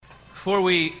Before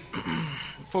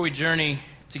we journey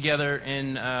together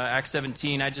in Acts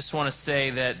 17, I just want to say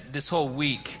that this whole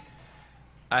week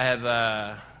I've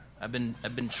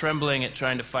been trembling at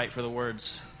trying to fight for the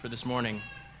words for this morning,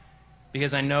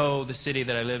 because I know the city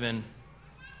that I live in.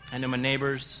 I know my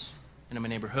neighbors. I know my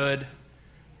neighborhood.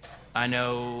 I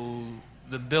know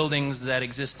the buildings that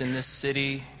exist in this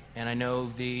city, and I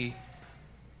know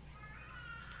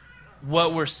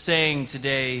what we're saying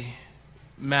today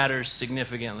matters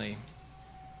significantly.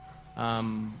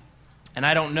 And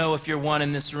I don't know if you're one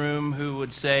in this room who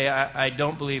would say, I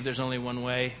don't believe there's only one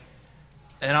way.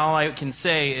 And all I can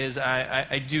say is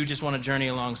I do just want to journey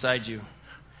alongside you.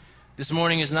 This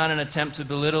morning is not an attempt to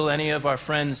belittle any of our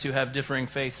friends who have differing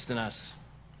faiths than us.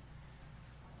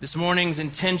 This morning's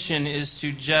intention is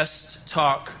to just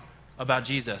talk about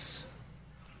Jesus.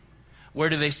 Where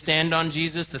do they stand on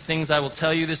Jesus? The things I will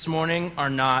tell you this morning are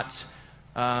not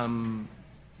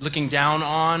looking down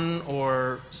on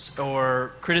or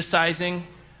criticizing.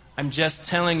 I'm just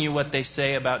telling you what they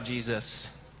say about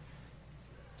Jesus.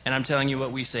 And I'm telling you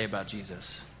what we say about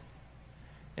Jesus.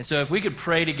 And so if we could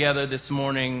pray together this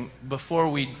morning before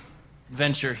we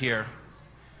venture here,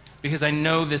 because I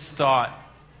know this thought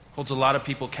holds a lot of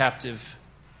people captive,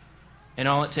 and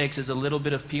all it takes is a little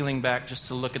bit of peeling back just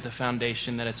to look at the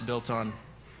foundation that it's built on.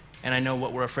 And I know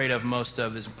what we're afraid of most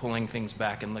of is pulling things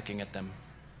back and looking at them.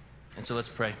 And so let's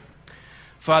pray.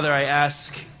 Father, I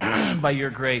ask by your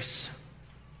grace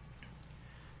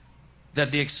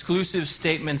that the exclusive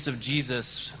statements of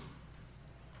Jesus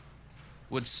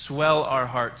would swell our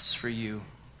hearts for you,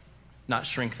 not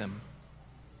shrink them.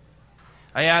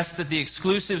 I ask that the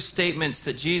exclusive statements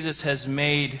that Jesus has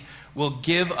made will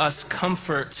give us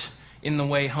comfort in the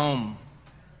way home.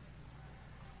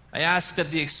 I ask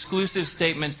that the exclusive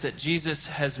statements that Jesus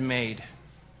has made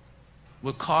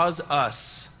will cause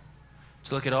us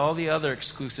to look at all the other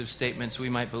exclusive statements we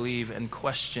might believe and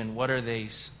question what are they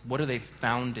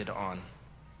founded on?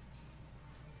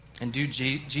 And do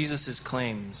Jesus'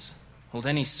 claims hold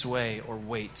any sway or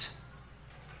weight?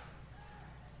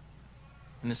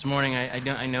 And this morning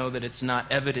I know that it's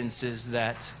not evidences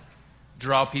that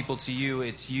draw people to you,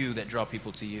 it's you that draw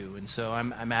people to you. And so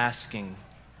I'm asking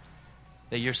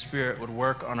that your Spirit would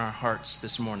work on our hearts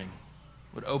this morning,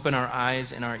 would open our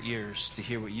eyes and our ears to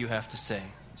hear what you have to say.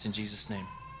 It's in Jesus' name.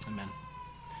 Amen.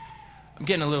 I'm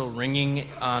getting a little ringing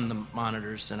on the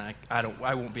monitors, and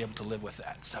I won't be able to live with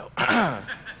that. So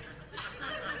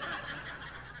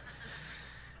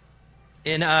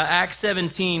in Acts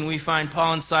 17, we find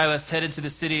Paul and Silas headed to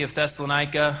the city of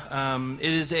Thessalonica.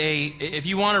 If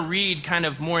you want to read kind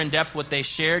of more in depth what they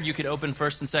shared, you could open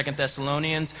 1st and 2nd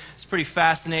Thessalonians. It's pretty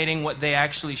fascinating what they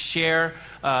actually share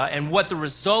and what the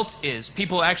result is.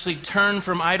 People actually turn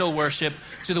from idol worship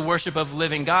to the worship of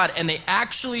living God, and they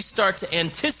actually start to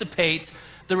anticipate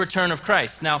the return of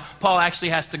Christ. Now, Paul actually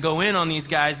has to go in on these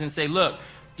guys and say, look,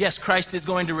 yes, Christ is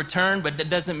going to return, but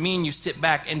that doesn't mean you sit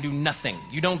back and do nothing.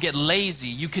 You don't get lazy.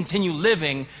 You continue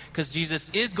living because Jesus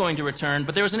is going to return,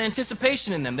 but there was an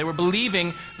anticipation in them. They were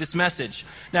believing this message.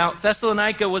 Now,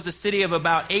 Thessalonica was a city of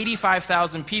about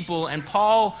 85,000 people, and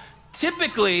Paul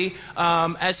typically,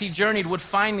 as he journeyed, would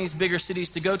find these bigger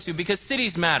cities to go to because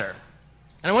cities matter.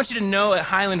 And I want you to know at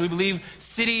Highland, we believe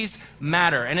cities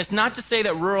matter. And it's not to say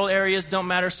that rural areas don't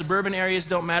matter, suburban areas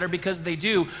don't matter, because they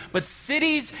do. But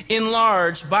cities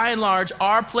by and large,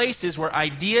 are places where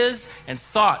ideas and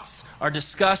thoughts are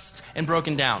discussed and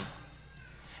broken down.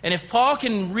 And if Paul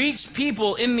can reach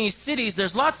people in these cities,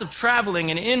 there's lots of traveling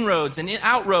and inroads and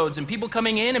outroads and people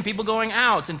coming in and people going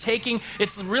out and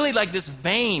it's really like this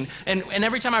vein. And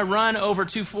every time I run over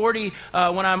 240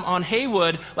 when I'm on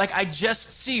Haywood, like I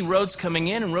just see roads coming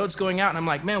in and roads going out. And I'm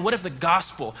like, man, what if the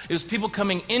gospel, it was people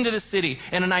coming into the city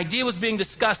and an idea was being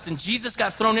discussed and Jesus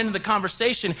got thrown into the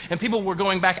conversation and people were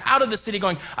going back out of the city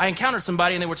going, I encountered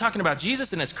somebody and they were talking about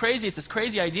Jesus and it's crazy. It's this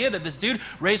crazy idea that this dude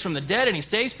raised from the dead and he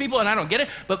saves people and I don't get it.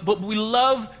 But we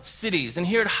love cities. And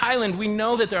here at Highland, we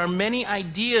know that there are many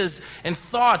ideas and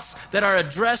thoughts that are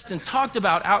addressed and talked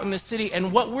about out in the city.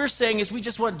 And what we're saying is we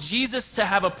just want Jesus to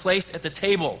have a place at the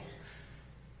table.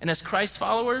 And as Christ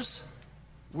followers,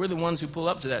 we're the ones who pull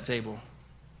up to that table.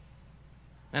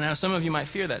 And now some of you might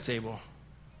fear that table.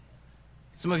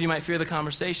 Some of you might fear the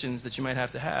conversations that you might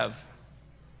have to have.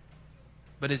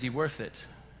 But is he worth it?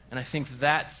 And I think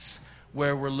that's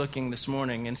where we're looking this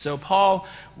morning. And so Paul,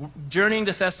 journeying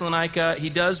to Thessalonica, he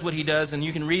does what he does, and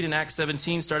you can read in Acts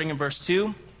 17, starting in verse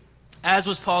 2. As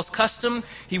was Paul's custom,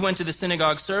 he went to the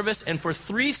synagogue service, and for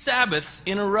 3 Sabbaths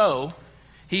in a row,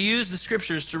 he used the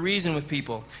scriptures to reason with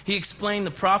people. He explained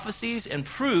the prophecies and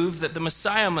proved that the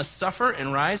Messiah must suffer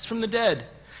and rise from the dead.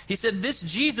 He said, "This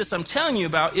Jesus I'm telling you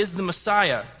about is the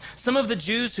Messiah." Some of the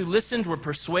Jews who listened were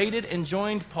persuaded and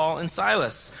joined Paul and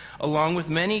Silas, along with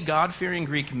many God-fearing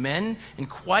Greek men and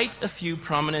quite a few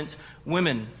prominent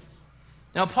women.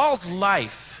 Now, Paul's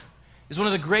life is one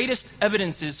of the greatest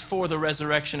evidences for the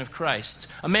resurrection of Christ.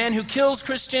 A man who kills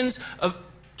Christians,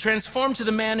 transformed to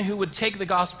the man who would take the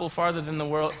gospel farther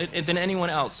than anyone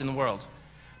else in the world.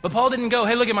 But Paul didn't go,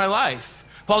 "Hey, look at my life."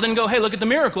 Paul didn't go, "Hey, look at the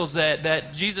miracles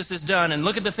that Jesus has done, and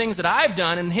look at the things that I've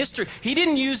done in history." He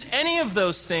didn't use any of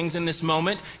those things in this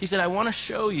moment. He said, "I want to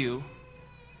show you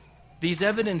these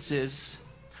evidences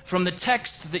from the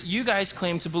text that you guys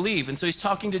claim to believe." And so he's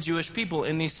talking to Jewish people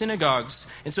in these synagogues.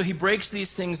 And so he breaks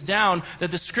these things down that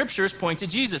the scriptures point to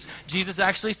Jesus. Jesus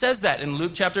actually says that in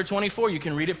Luke chapter 24. You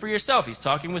can read it for yourself. He's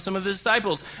talking with some of the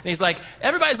disciples. And he's like,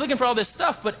 everybody's looking for all this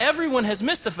stuff, but everyone has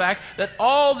missed the fact that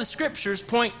all the scriptures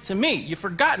point to me. You've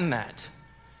forgotten that.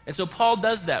 And so Paul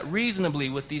does that reasonably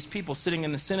with these people sitting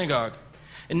in the synagogue.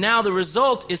 And now the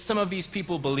result is some of these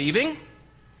people believing,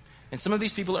 and some of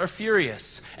these people are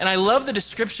furious. And I love the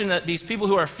description that these people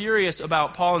who are furious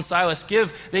about Paul and Silas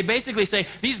give. They basically say,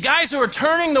 these guys who are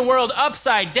turning the world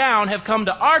upside down have come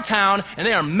to our town, and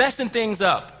they are messing things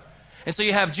up. And so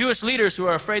you have Jewish leaders who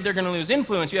are afraid they're going to lose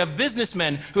influence. You have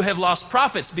businessmen who have lost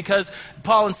profits because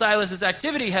Paul and Silas'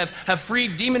 activity have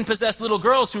freed demon-possessed little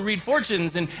girls who read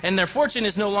fortunes, and their fortune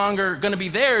is no longer going to be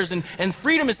theirs. And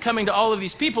freedom is coming to all of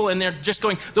these people, and they're just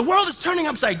going, the world is turning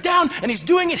upside down, and he's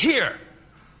doing it here.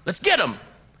 Let's get them.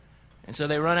 And so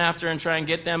they run after and try and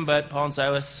get them, but Paul and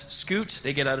Silas scoot.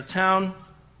 They get out of town.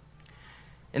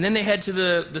 And then they head to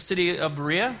the city of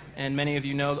Berea, and many of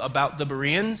you know about the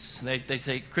Bereans. They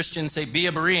say, Christians say, be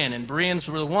a Berean. And Bereans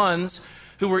were the ones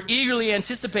who were eagerly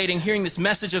anticipating hearing this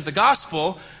message of the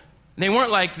gospel. They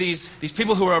weren't like these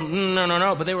people who are,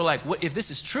 no, but they were like, what, if this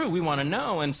is true, we want to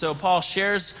know. And so Paul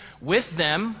shares with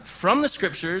them from the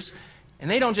scriptures. And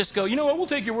they don't just go, you know what, we'll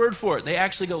take your word for it. They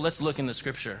actually go, let's look in the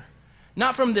scripture.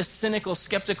 Not from this cynical,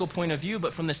 skeptical point of view,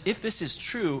 but from this, if this is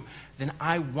true, then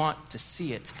I want to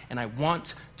see it, and I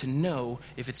want to know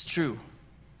if it's true.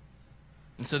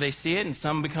 And so they see it, and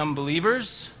some become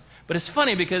believers. But it's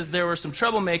funny because there were some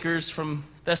troublemakers from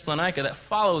Thessalonica that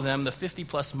follow them the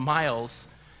 50-plus miles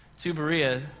to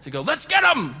Berea to go, let's get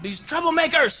them, these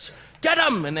troublemakers, get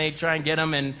them. And they try and get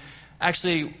them, and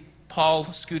actually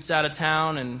Paul scoots out of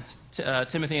town, and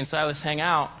Timothy and Silas hang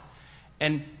out,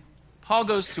 and Paul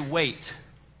goes to wait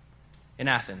in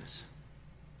Athens.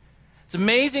 It's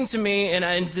amazing to me,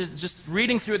 and just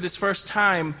reading through it this first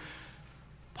time,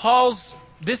 Paul's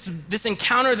this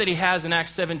encounter that he has in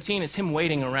Acts 17 is him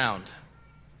waiting around.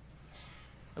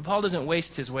 But Paul doesn't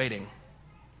waste his waiting.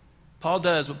 Paul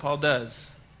does what Paul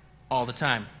does all the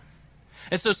time.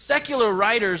 And so secular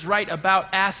writers write about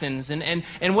Athens,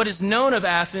 and what is known of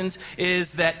Athens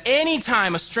is that any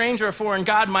time a stranger or foreign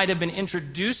god might have been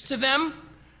introduced to them,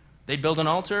 they'd build an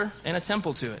altar and a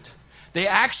temple to it. They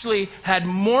actually had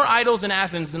more idols in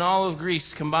Athens than all of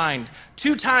Greece combined.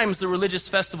 2 times the religious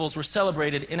festivals were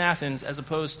celebrated in Athens as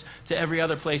opposed to every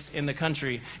other place in the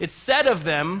country. It's said of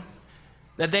them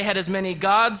that they had as many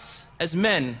gods as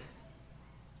men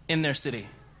in their city.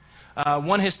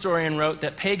 One historian wrote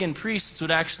that pagan priests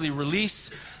would actually release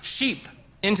sheep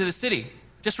into the city.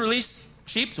 Just release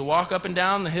sheep to walk up and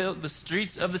down the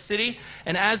streets of the city.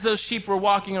 And as those sheep were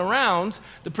walking around,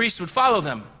 the priests would follow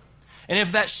them. And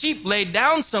if that sheep laid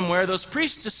down somewhere, those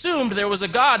priests assumed there was a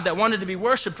god that wanted to be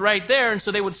worshipped right there. And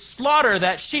so they would slaughter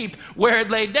that sheep where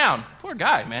it laid down. Poor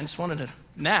guy, man, just wanted a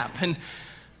nap. And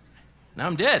now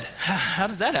I'm dead. How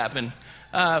does that happen?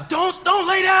 Don't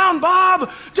lay down,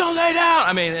 Bob! Don't lay down!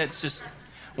 I mean, it's just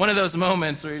one of those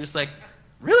moments where you're just like,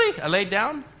 really? I laid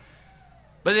down?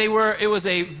 But it was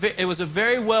a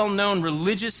very well-known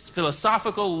religious,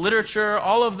 philosophical literature,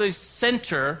 all of the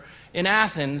center in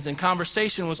Athens, and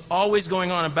conversation was always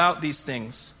going on about these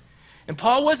things. And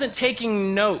Paul wasn't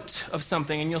taking note of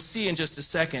something, and you'll see in just a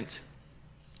second.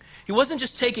 He wasn't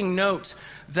just taking note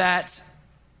that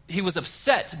he was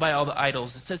upset by all the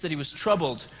idols. It says that he was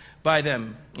troubled by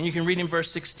them. And you can read in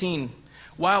verse 16.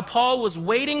 While Paul was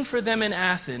waiting for them in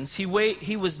Athens, he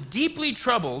was deeply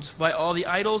troubled by all the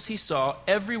idols he saw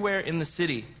everywhere in the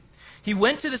city. He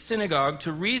went to the synagogue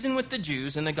to reason with the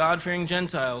Jews and the God-fearing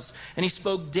Gentiles, and he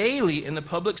spoke daily in the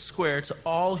public square to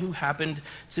all who happened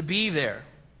to be there.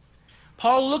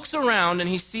 Paul looks around and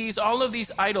he sees all of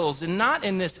these idols, and not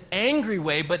in this angry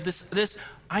way, but this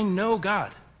I know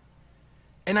God.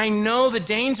 And I know the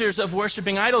dangers of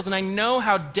worshiping idols, and I know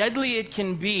how deadly it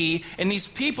can be. And these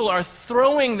people are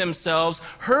throwing themselves,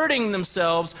 hurting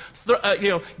themselves,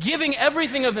 giving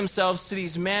everything of themselves to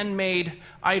these man-made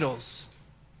idols.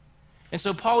 And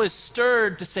so Paul is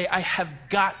stirred to say, I have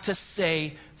got to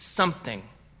say something.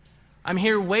 I'm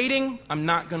here waiting. I'm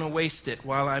not going to waste it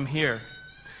while I'm here.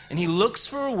 And he looks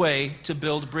for a way to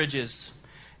build bridges.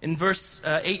 In verse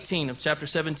 18 of chapter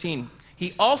 17,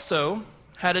 he also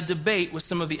had a debate with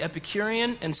some of the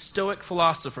Epicurean and Stoic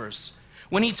philosophers.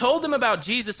 When he told them about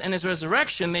Jesus and his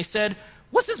resurrection, they said,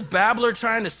 what's this babbler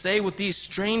trying to say with these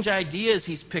strange ideas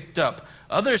he's picked up?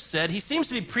 Others said, he seems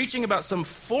to be preaching about some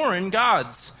foreign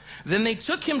gods. Then they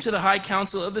took him to the high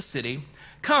council of the city.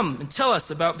 Come and tell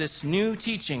us about this new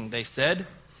teaching, they said.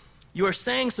 You are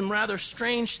saying some rather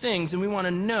strange things, and we want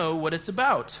to know what it's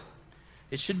about.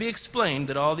 It should be explained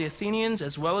that all the Athenians,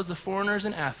 as well as the foreigners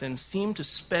in Athens, seem to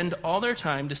spend all their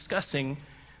time discussing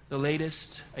the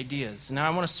latest ideas. Now, I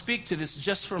want to speak to this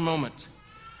just for a moment.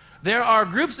 There are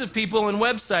groups of people and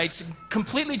websites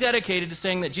completely dedicated to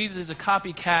saying that Jesus is a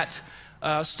copycat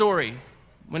story,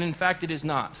 when in fact it is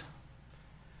not.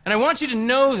 And I want you to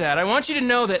know that. I want you to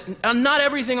know that not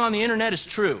everything on the internet is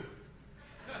true.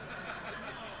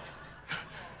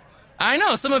 I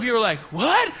know, some of you are like,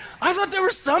 what? I thought there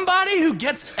was somebody who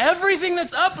gets everything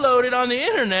that's uploaded on the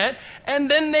internet and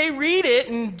then they read it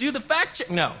and do the fact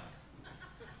check. No.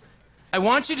 I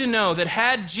want you to know that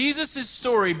had Jesus'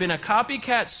 story been a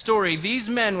copycat story, these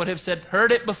men would have said,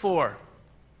 heard it before.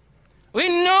 We've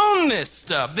known this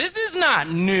stuff. This is not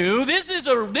new.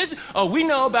 We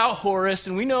know about Horus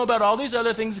and we know about all these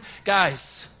other things.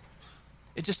 Guys,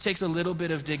 it just takes a little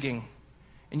bit of digging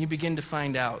and you begin to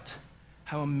find out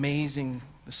how amazing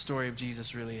the story of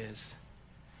Jesus really is.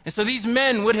 And so these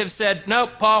men would have said,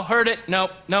 nope, Paul heard it.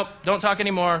 Nope, don't talk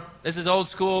anymore. This is old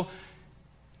school.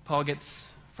 Paul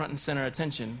gets front and center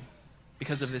attention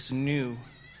because of this new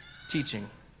teaching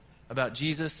about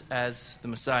Jesus as the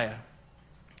Messiah.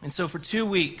 And so for 2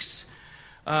 weeks,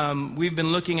 we've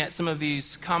been looking at some of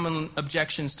these common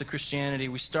objections to Christianity.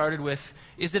 We started with,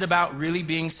 is it about really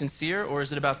being sincere, or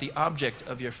is it about the object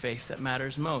of your faith that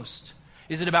matters most?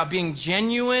 Is it about being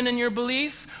genuine in your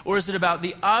belief, or is it about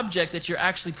the object that you're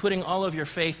actually putting all of your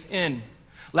faith in?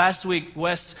 Last week,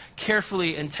 Wes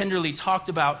carefully and tenderly talked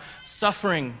about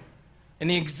suffering and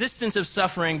the existence of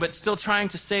suffering, but still trying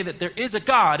to say that there is a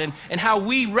God and how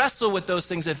we wrestle with those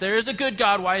things. If there is a good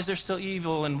God, why is there still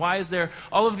evil? And why is there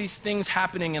all of these things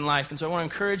happening in life? And so I want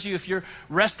to encourage you, if you're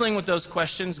wrestling with those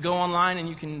questions, go online and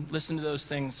you can listen to those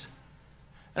things.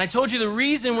 And I told you the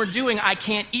reason we're doing I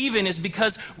Can't Even is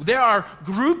because there are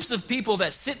groups of people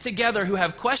that sit together who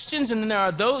have questions, and then there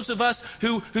are those of us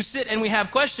who sit and we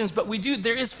have questions, but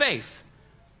there is faith.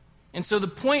 And so the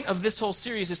point of this whole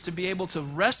series is to be able to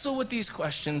wrestle with these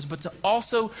questions, but to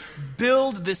also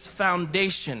build this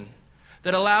foundation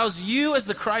that allows you as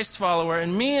the Christ follower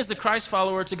and me as the Christ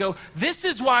follower to go, this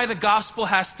is why the gospel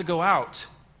has to go out.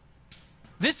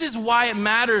 This is why it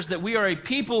matters that we are a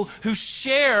people who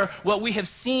share what we have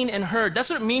seen and heard. That's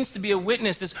what it means to be a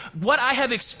witness, is what I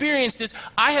have experienced is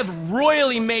I have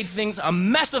royally made things a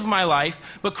mess of my life,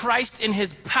 but Christ in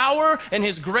his power and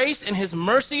his grace and his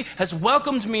mercy has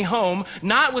welcomed me home,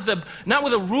 not with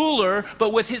a ruler,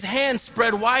 but with his hands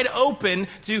spread wide open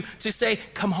to say,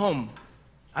 come home.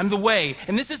 I'm the way.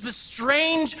 And this is the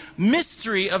strange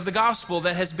mystery of the gospel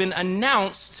that has been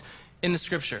announced in the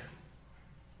scripture.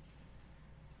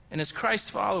 And as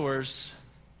Christ followers,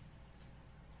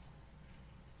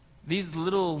 these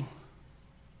little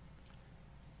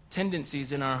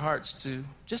tendencies in our hearts to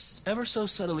just ever so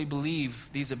subtly believe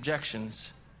these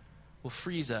objections will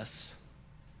freeze us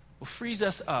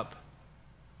up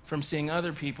from seeing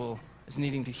other people as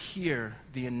needing to hear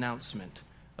the announcement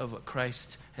of what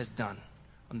Christ has done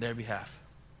on their behalf.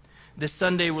 This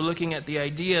Sunday, we're looking at the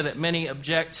idea that many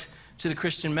object to the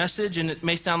Christian message, and it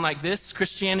may sound like this: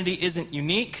 Christianity isn't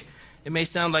unique. It may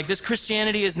sound like this: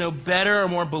 Christianity is no better or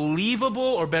more believable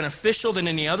or beneficial than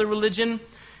any other religion.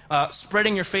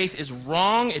 Spreading your faith is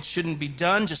wrong. It shouldn't be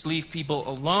done. Just leave people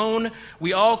alone.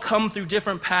 We all come through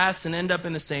different paths and end up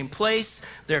in the same place.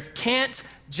 There can't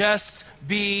just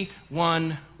be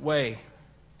one way.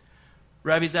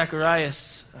 Ravi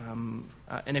Zacharias,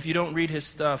 and if you don't read his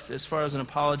stuff, as far as an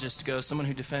apologist goes, someone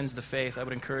who defends the faith, I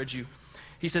would encourage you.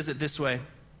 He says it this way: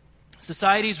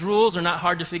 society's rules are not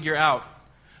hard to figure out.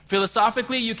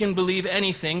 Philosophically, you can believe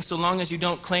anything so long as you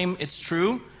don't claim it's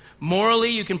true. Morally,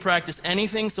 you can practice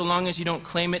anything so long as you don't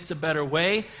claim it's a better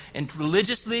way. And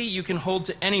religiously, you can hold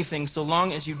to anything so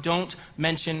long as you don't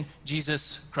mention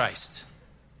Jesus Christ.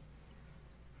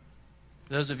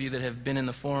 Those of you that have been in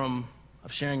the forum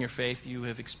of sharing your faith, you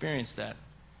have experienced that.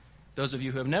 Those of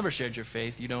you who have never shared your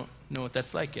faith, you don't know what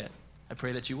that's like yet. I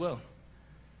pray that you will.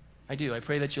 I do. I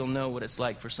pray that you'll know what it's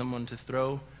like for someone to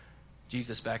throw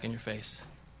Jesus back in your face.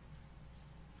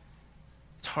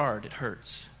 It's hard, it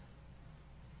hurts.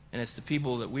 And it's the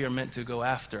people that we are meant to go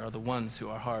after are the ones who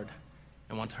are hard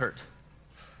and want to hurt.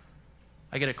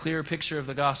 I get a clearer picture of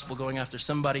the gospel going after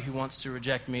somebody who wants to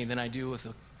reject me than I do with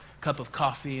a cup of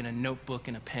coffee and a notebook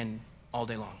and a pen all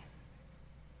day long.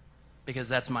 Because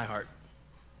that's my heart.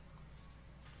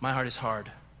 My heart is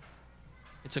hard.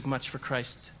 It took much for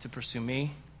Christ to pursue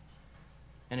me,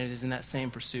 and it is in that same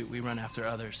pursuit we run after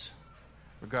others,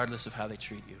 regardless of how they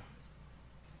treat you.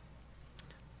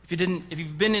 If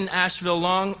you've been in Asheville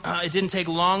long, it didn't take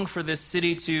long for this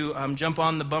city to jump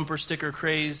on the bumper sticker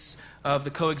craze of the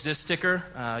Coexist sticker.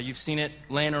 You've seen it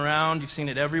laying around. You've seen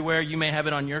it everywhere. You may have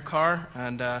it on your car.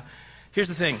 And here's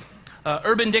the thing.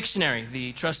 Urban Dictionary,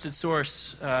 the trusted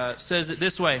source, says it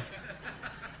this way.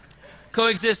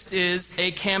 Coexist is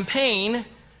a campaign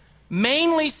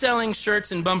mainly selling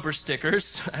shirts and bumper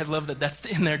stickers. I love that that's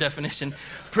in their definition.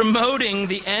 Promoting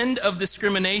the end of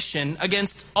discrimination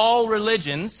against all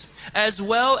religions, as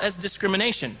well as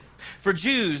discrimination for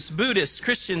Jews, Buddhists,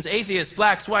 Christians, atheists,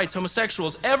 blacks, whites,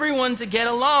 homosexuals, everyone to get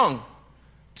along,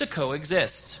 to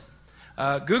coexist.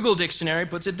 Google Dictionary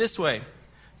puts it this way: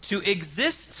 to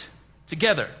exist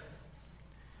together,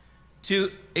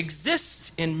 to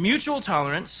exist in mutual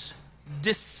tolerance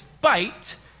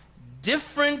despite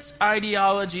different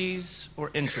ideologies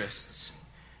or interests.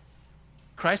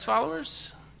 Christ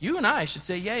followers, you and I should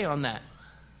say yay on that.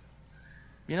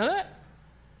 You know that?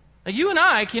 Like, you and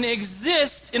I can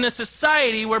exist in a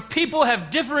society where people have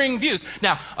differing views.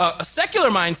 Now, a secular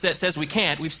mindset says we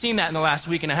can't. We've seen that in the last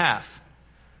week and a half.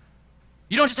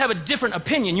 You don't just have a different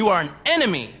opinion, you are an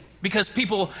enemy because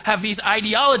people have these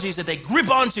ideologies that they grip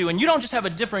onto, and you don't just have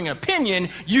a differing opinion,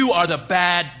 you are the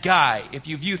bad guy if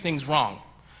you view things wrong.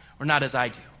 Or not as I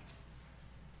do.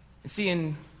 And see,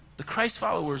 in the Christ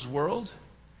followers world,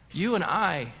 you and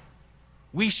I,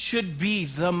 we should be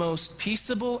the most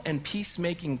peaceable and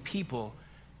peacemaking people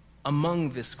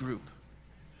among this group.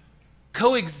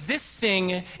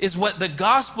 Coexisting is what the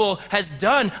gospel has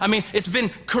done. I mean, it's been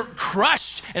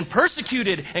crushed and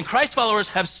persecuted, and Christ followers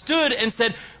have stood and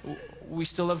said, we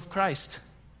still love Christ.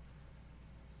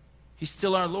 He's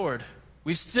still our Lord.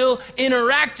 We've still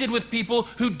interacted with people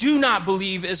who do not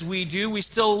believe as we do. We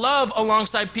still love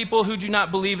alongside people who do not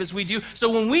believe as we do.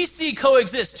 So when we see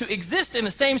coexist, to exist in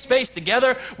the same space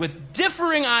together with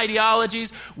differing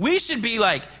ideologies, we should be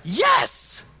like,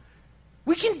 yes,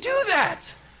 we can do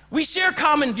that. We share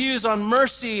common views on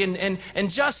mercy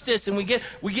and justice, and we get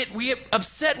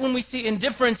upset when we see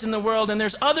indifference in the world, and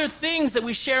there's other things that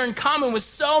we share in common with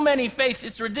so many faiths.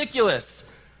 It's ridiculous.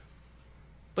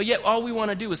 But yet all we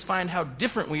want to do is find how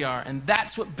different we are, and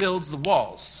that's what builds the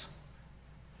walls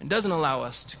and doesn't allow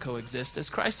us to coexist as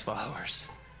Christ followers.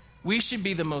 We should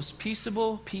be the most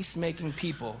peaceable, peacemaking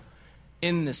people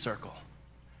in this circle.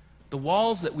 The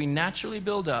walls that we naturally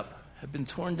build up have been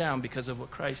torn down because of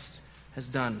what Christ has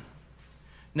done.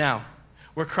 Now,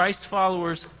 where Christ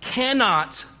followers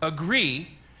cannot agree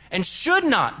and should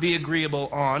not be agreeable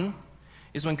on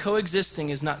is when coexisting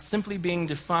is not simply being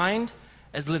defined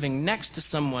as living next to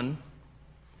someone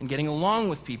and getting along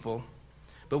with people,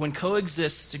 but when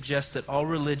coexist suggests that all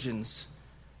religions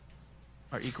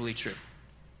are equally true.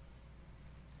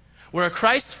 Where a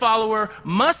Christ follower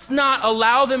must not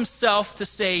allow themselves to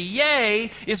say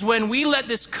yay is when we let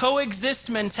this coexist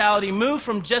mentality move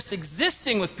from just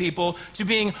existing with people to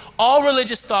being all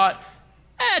religious thought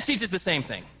teaches the same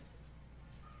thing.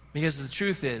 Because the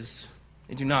truth is,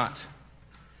 they do not.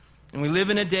 And we live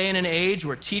in a day and an age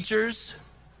where teachers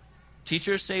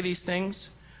say these things,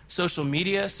 social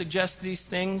media suggests these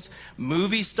things,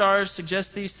 movie stars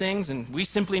suggest these things, and we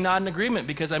simply nod in agreement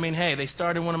because, I mean, hey, they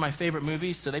starred in one of my favorite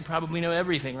movies, so they probably know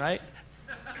everything, right?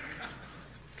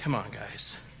 Come on,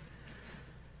 guys.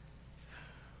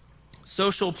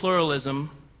 Social pluralism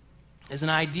is an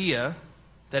idea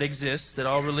that exists, that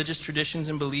all religious traditions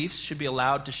and beliefs should be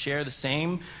allowed to share the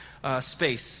same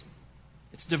space.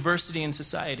 It's diversity in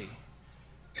society.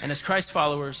 And as Christ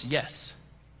followers, yes.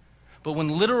 But when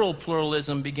literal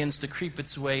pluralism begins to creep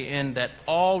its way in, that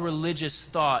all religious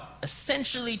thought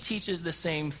essentially teaches the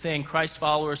same thing, Christ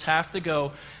followers have to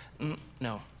go,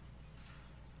 no,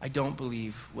 I don't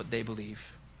believe what they believe.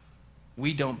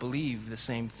 We don't believe the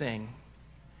same thing.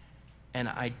 And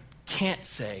I can't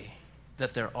say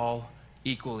that they're all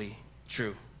equally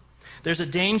true. There's a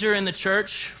danger in the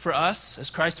church for us as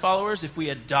Christ followers if we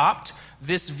adopt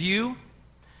this view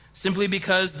simply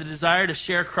because the desire to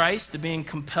share Christ, the being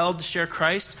compelled to share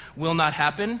Christ, will not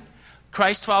happen.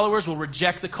 Christ followers will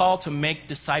reject the call to make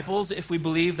disciples if we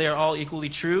believe they are all equally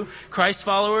true. Christ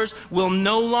followers will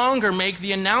no longer make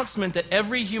the announcement that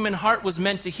every human heart was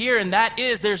meant to hear, and that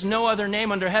is, there's no other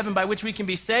name under heaven by which we can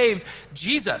be saved,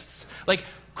 Jesus. Like,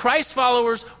 Christ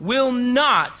followers will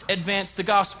not advance the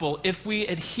gospel if we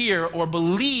adhere or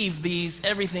believe these,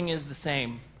 everything is the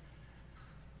same.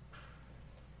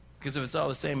 Because if it's all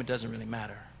the same, it doesn't really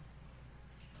matter.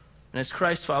 And as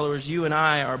Christ followers, you and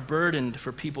I are burdened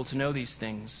for people to know these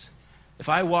things. If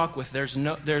I walk with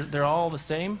they're all the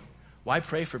same, why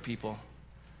pray for people?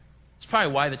 It's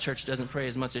probably why the church doesn't pray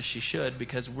as much as she should,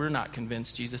 because we're not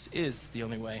convinced Jesus is the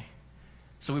only way.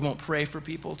 So we won't pray for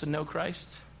people to know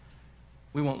Christ.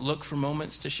 We won't look for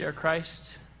moments to share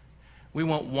Christ. We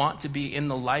won't want to be in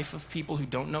the life of people who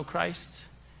don't know Christ.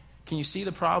 Can you see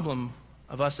the problem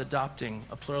of us adopting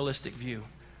a pluralistic view?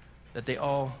 That they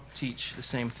all teach the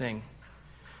same thing.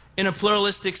 In a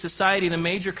pluralistic society, the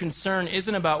major concern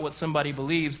isn't about what somebody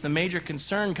believes. The major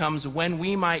concern comes when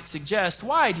we might suggest,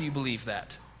 why do you believe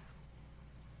that?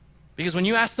 Because when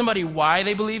you ask somebody why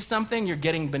they believe something, you're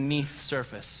getting beneath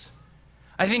surface.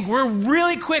 I think we're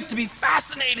really quick to be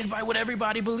fascinated by what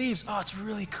everybody believes. Oh, it's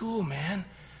really cool, man.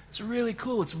 It's really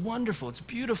cool. It's wonderful. It's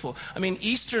beautiful. I mean,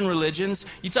 Eastern religions,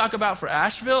 you talk about for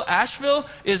Asheville. Asheville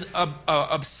is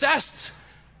obsessed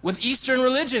with Eastern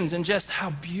religions and just how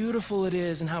beautiful it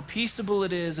is and how peaceable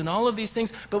it is and all of these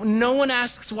things, but no one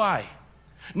asks why.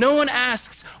 No one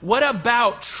asks, what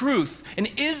about truth? And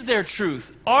is there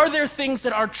truth? Are there things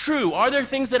that are true? Are there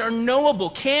things that are knowable?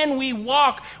 Can we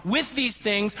walk with these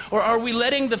things, or are we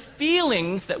letting the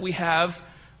feelings that we have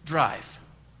drive?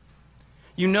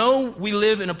 You know we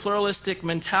live in a pluralistic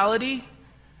mentality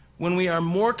when we are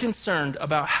more concerned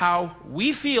about how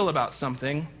we feel about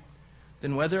something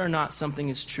than whether or not something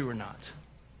is true or not.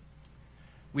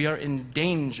 We are in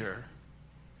danger.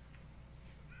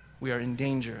 We are in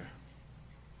danger.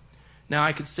 Now,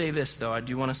 I could say this, though. I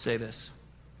do want to say this.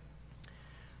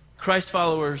 Christ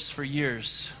followers for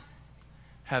years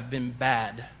have been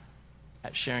bad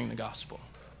at sharing the gospel.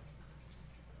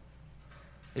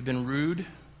 They've been rude.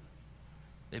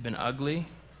 They've been ugly.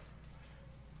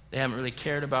 They haven't really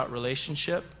cared about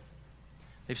relationship.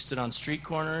 They've stood on street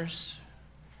corners.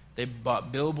 They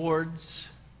bought billboards.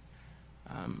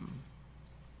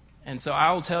 And so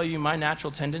I'll tell you, my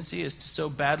natural tendency is to so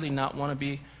badly not want to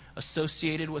be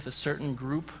associated with a certain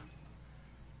group.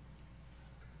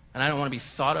 And I don't want to be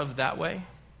thought of that way.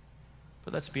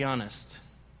 But let's be honest.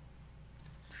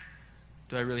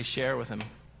 Do I really share with them?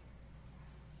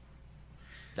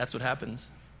 That's what happens,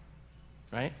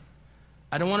 right?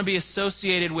 I don't want to be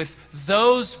associated with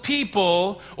those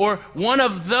people or one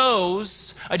of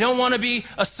those. I don't want to be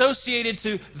associated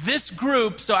to this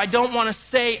group, so I don't want to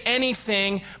say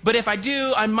anything. But if I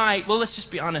do, I might. Well, let's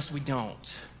just be honest, we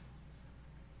don't.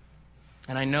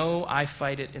 And I know I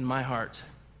fight it in my heart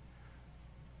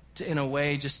to, in a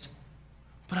way, just,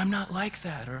 but I'm not like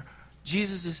that. Or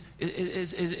Jesus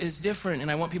is different,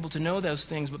 and I want people to know those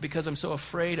things. But because I'm so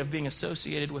afraid of being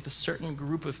associated with a certain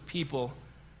group of people,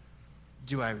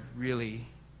 do I really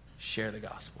share the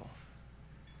gospel?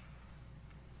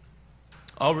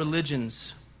 All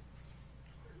religions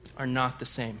are not the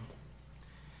same.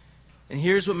 And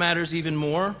here's what matters even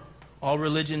more. All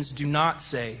religions do not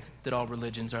say that all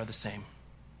religions are the same.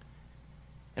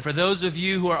 And for those of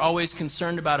you who are always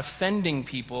concerned about offending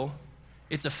people,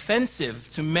 it's offensive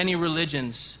to many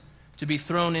religions to be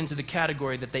thrown into the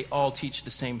category that they all teach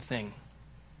the same thing.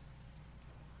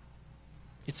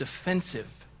 It's offensive.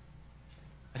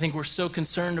 I think we're so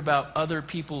concerned about other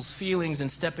people's feelings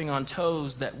and stepping on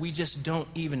toes that we just don't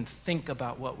even think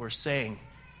about what we're saying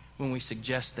when we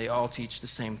suggest they all teach the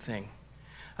same thing.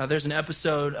 There's an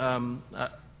episode,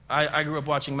 I grew up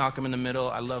watching Malcolm in the Middle.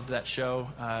 I loved that show.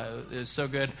 It was so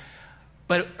good.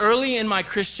 But early in my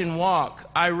Christian walk,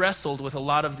 I wrestled with a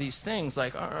lot of these things,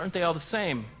 like, aren't they all the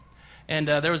same? And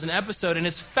there was an episode, and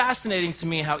it's fascinating to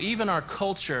me how even our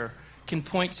culture can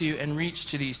point to and reach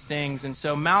to these things. And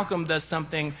so Malcolm does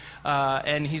something,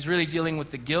 and he's really dealing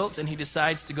with the guilt, and he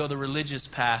decides to go the religious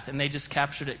path, and they just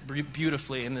captured it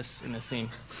beautifully in this scene.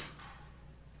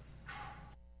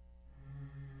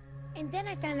 And then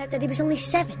I found out that he was only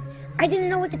 7. I didn't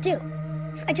know what to do.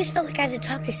 I just felt like I had to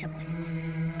talk to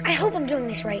someone. I hope I'm doing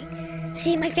this right.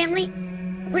 See, my family,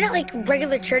 we're not like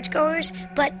regular churchgoers,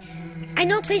 but I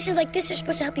know places like this are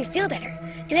supposed to help you feel better,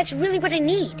 and that's really what I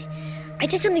need. I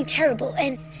did something terrible,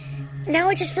 and now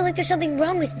I just feel like there's something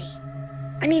wrong with me.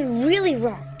 I mean, really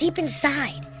wrong, deep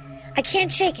inside. I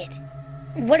can't shake it.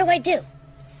 What do I do?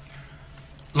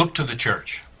 Look to the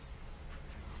church.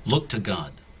 Look to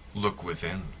God. Look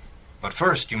within. But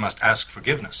first, you must ask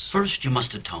forgiveness. First, you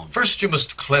must atone. First, you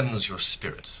must cleanse your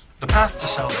spirit. The path to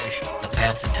salvation. The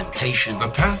path to temptation. The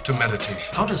path to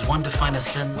meditation. How does one define a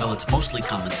sin? Well, it's mostly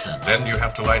common sense. Then you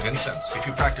have to light incense. If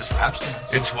you practice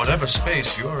abstinence. It's whatever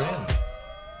space you're in.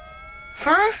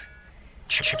 Huh?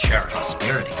 Charity.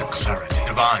 Prosperity. The clarity.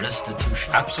 Divine.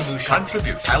 Restitution. Absolution.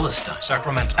 Contribute. Palestine.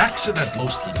 Sacramental. Accident.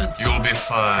 Mostly mental. You'll be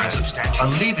fine. Transubstantial.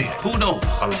 Alleviate. Who knows?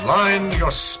 Align your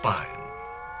spine.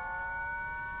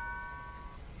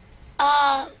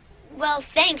 Well,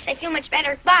 thanks. I feel much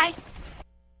better. Bye.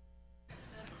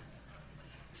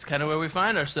 It's kind of where we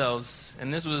find ourselves.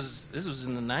 And this was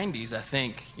in the 90s, I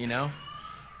think, you know.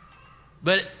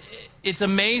 But it's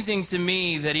amazing to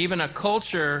me that even a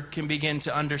culture can begin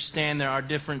to understand there are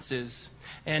differences.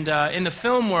 And in the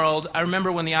film world, I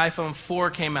remember when the iPhone 4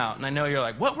 came out. And I know you're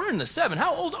like, what? We're in the 7.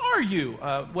 How old are you?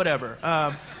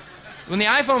 Whatever. When the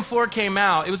iPhone 4 came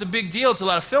out, it was a big deal to a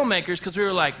lot of filmmakers because we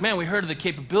were like, man, we heard of the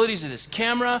capabilities of this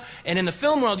camera. And in the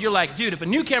film world, you're like, dude, if a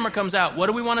new camera comes out, what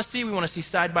do we want to see? We want to see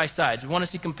side-by-sides. We want to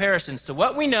see comparisons to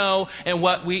what we know and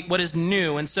what is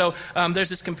new. And so there's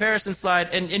this comparison slide,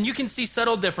 and you can see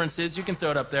subtle differences. You can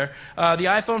throw it up there. The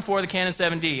iPhone 4, the Canon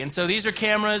 7D. And so these are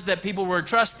cameras that people were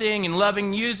trusting and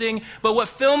loving using. But what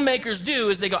filmmakers do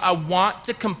is they go, I want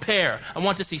to compare. I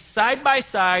want to see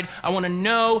side-by-side. I want to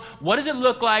know, what does it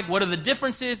look like? What are the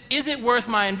differences? Is it worth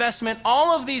my investment?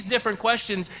 All of these different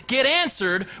questions get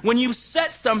answered when you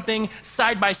set something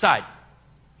side by side.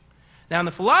 Now, in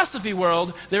the philosophy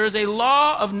world, there is a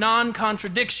law of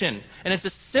non-contradiction, and it's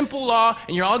a simple law,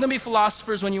 and you're all going to be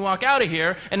philosophers when you walk out of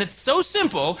here, and it's so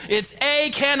simple, it's A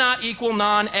cannot equal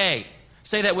non-A.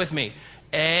 Say that with me.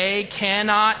 A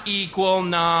cannot equal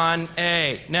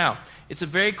non-A. Now, it's a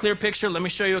very clear picture. Let me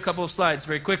show you a couple of slides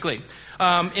very quickly.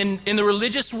 In the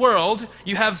religious world,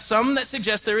 you have some that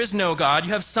suggest there is no God.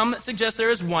 You have some that suggest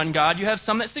there is one God. You have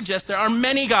some that suggest there are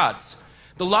many gods.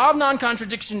 The law of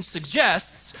non-contradiction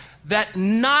suggests that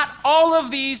not all of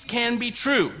these can be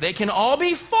true. They can all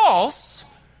be false,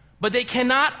 but they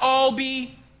cannot all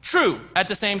be true at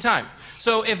the same time.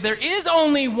 So if there is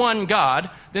only one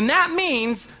God, then that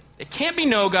means it can't be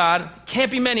no God, it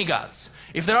can't be many gods.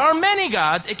 If there are many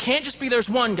gods, it can't just be there's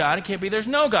one God, it can't be there's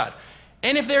no God.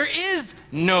 And if there is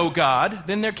no God,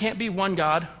 then there can't be one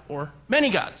God or many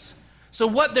gods. So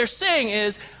what they're saying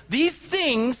is these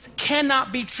things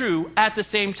cannot be true at the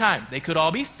same time. They could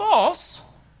all be false,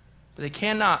 but they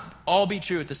cannot all be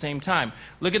true at the same time.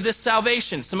 Look at this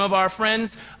salvation. Some of our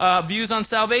friends' views on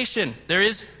salvation. There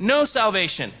is no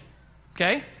salvation.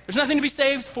 Okay? There's nothing to be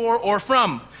saved for or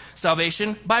from.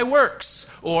 Salvation by works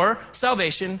or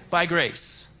salvation by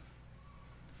grace.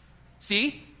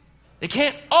 See? They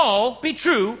can't all be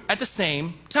true at the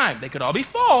same time. They could all be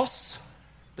false,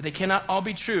 but they cannot all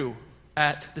be true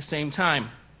at the same time.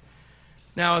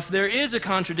 Now, if there is a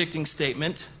contradicting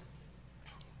statement,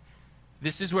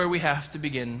 this is where we have to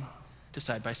begin to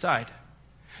side by side.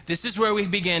 This is where we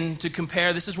begin to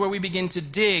compare. This is where we begin to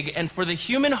dig. And for the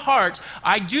human heart,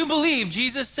 I do believe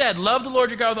Jesus said, love the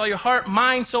Lord your God with all your heart,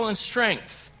 mind, soul, and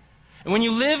strength. And when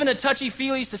you live in a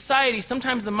touchy-feely society,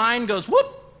 sometimes the mind goes,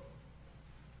 whoop.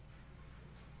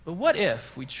 But what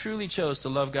if we truly chose to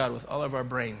love God with all of our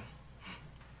brain,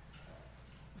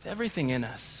 with everything in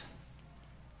us?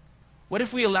 What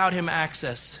if we allowed him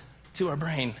access to our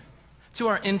brain, to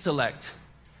our intellect,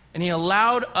 and he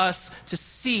allowed us to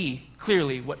see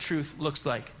clearly what truth looks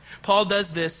like? Paul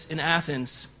does this in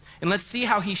Athens, and let's see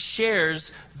how he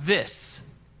shares this.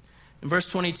 In verse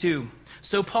 22,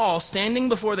 so Paul, standing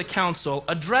before the council,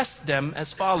 addressed them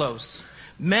as follows.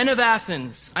 Men of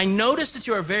Athens, I notice that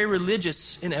you are very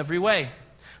religious in every way.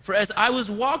 For as I was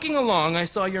walking along, I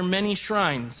saw your many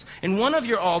shrines, and one of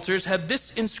your altars had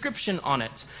this inscription on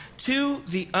it, to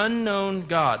the unknown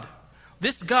God.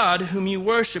 This God whom you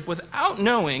worship without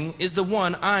knowing is the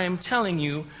one I am telling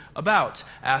you about.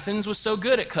 Athens was so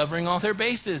good at covering all their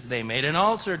bases. They made an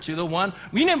altar to the one.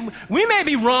 We may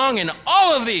be wrong in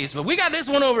all of these, but we got this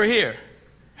one over here.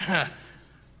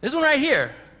 This one right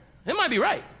here. It might be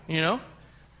right, you know.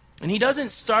 And he doesn't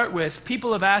start with,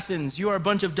 people of Athens, you are a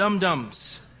bunch of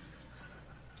dum-dums.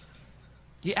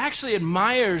 He actually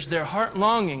admires their heart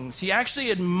longings. He actually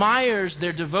admires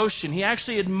their devotion. He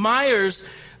actually admires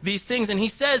these things. And he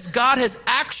says God has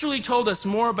actually told us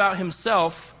more about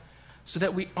himself so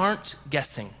that we aren't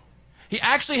guessing. He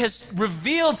actually has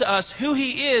revealed to us who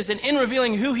he is. And in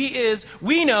revealing who he is,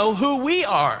 we know who we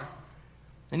are.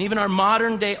 And even our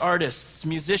modern day artists,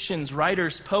 musicians,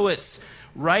 writers, poets,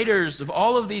 writers of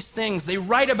all of these things, they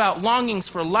write about longings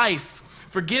for life,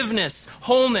 forgiveness,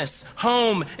 wholeness,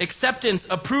 home, acceptance,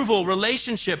 approval,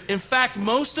 relationship. In fact,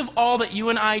 most of all that you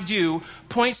and I do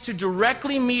points to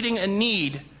directly meeting a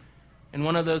need in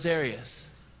one of those areas.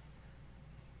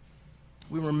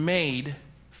 We were made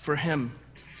for him.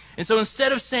 And so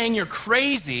instead of saying you're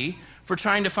crazy for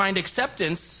trying to find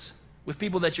acceptance with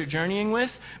people that you're journeying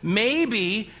with,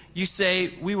 maybe you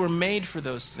say we were made for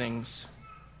those things.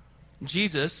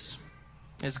 Jesus,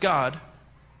 as God,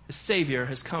 as Savior,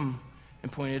 has come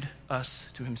and pointed us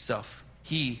to himself.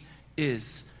 He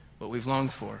is what we've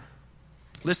longed for.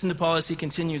 Listen to Paul as he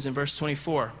continues in verse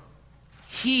 24.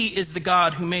 He is the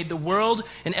God who made the world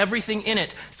and everything in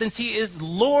it. Since he is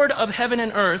Lord of heaven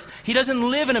and earth, he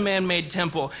doesn't live in a man-made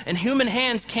temple, and human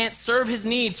hands can't serve his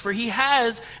needs, for he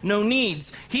has no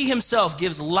needs. He himself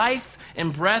gives life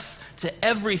and breath to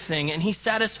everything, and he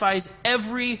satisfies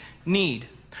every need.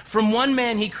 From one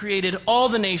man he created all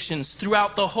the nations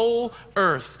throughout the whole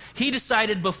earth. He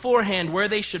decided beforehand where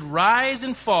they should rise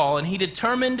and fall, and he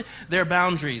determined their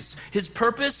boundaries. His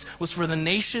purpose was for the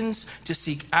nations to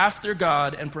seek after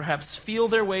God and perhaps feel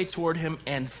their way toward him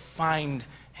and find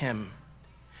him,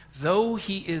 though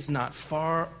he is not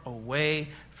far away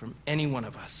from any one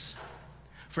of us.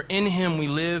 For in him we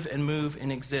live and move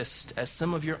and exist, as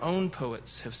some of your own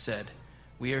poets have said.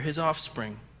 We are his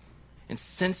offspring. And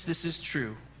since this is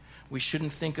true, we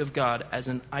shouldn't think of God as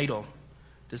an idol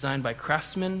designed by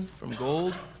craftsmen from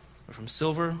gold or from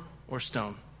silver or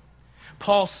stone.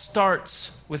 Paul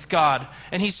starts with God,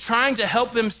 and he's trying to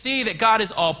help them see that God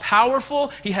is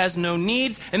all-powerful, he has no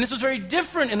needs, and this was very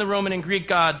different in the Roman and Greek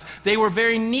gods. They were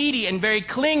very needy and very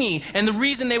clingy, and the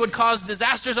reason they would cause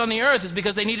disasters on the earth is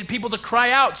because they needed people to cry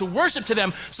out, to worship to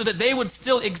them, so that they would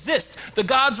still exist. The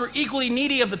gods were equally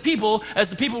needy of the people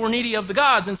as the people were needy of the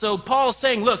gods, and so Paul is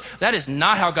saying, look, that is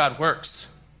not how God works.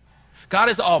 God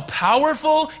is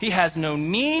all-powerful. He has no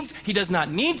needs. He does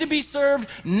not need to be served.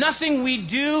 Nothing we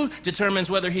do determines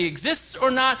whether he exists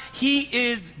or not. He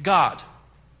is God.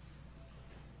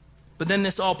 But then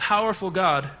this all-powerful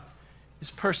God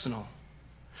is personal,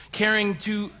 caring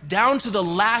down to the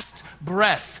last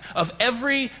breath of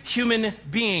every human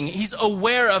being. He's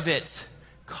aware of it,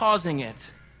 causing it,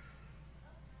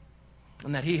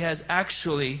 and that he has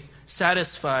actually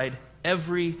satisfied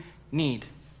every need.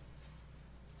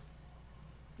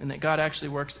 And that God actually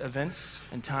works events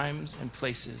and times and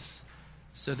places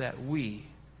so that we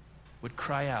would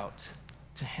cry out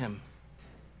to him,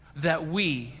 that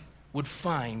we would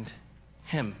find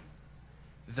him,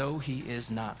 though he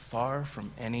is not far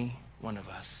from any one of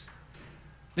us.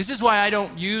 This is why I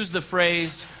don't use the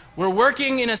phrase, we're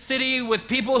working in a city with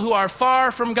people who are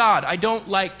far from God. I don't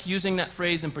like using that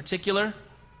phrase in particular,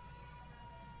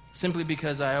 simply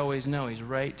because I always know he's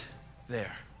right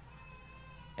there.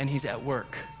 And he's at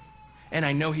work. And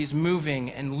I know he's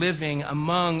moving and living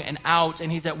among and out,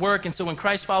 and he's at work. And so when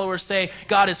Christ followers say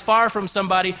God is far from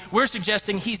somebody, we're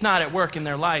suggesting he's not at work in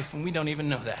their life, and we don't even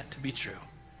know that to be true.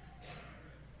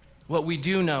 What we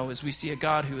do know is we see a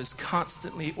God who is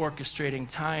constantly orchestrating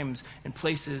times and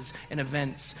places and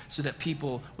events so that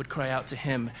people would cry out to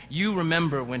him. You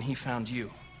remember when he found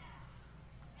you.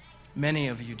 Many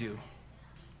of you do.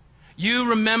 You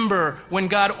remember when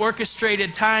God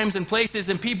orchestrated times and places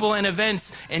and people and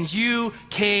events, and you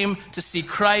came to see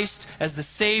Christ as the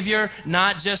Savior,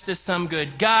 not just as some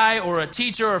good guy or a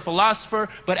teacher or a philosopher,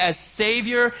 but as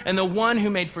Savior and the one who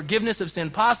made forgiveness of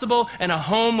sin possible and a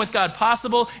home with God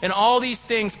possible and all these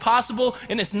things possible,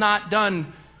 and it's not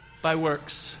done by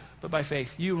works, but by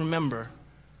faith. You remember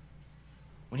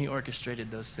when he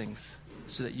orchestrated those things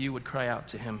so that you would cry out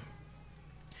to him.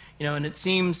 You know, and it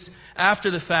seems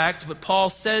after the fact, but Paul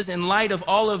says in light of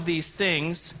all of these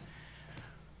things,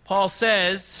 Paul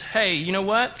says, hey, you know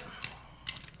what?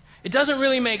 It doesn't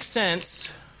really make sense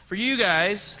for you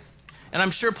guys, and I'm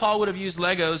sure Paul would have used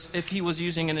Legos if he was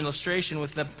using an illustration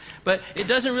with them, but it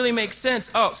doesn't really make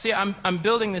sense. Oh, see, I'm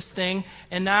building this thing,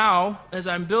 and now as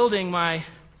I'm building my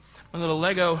little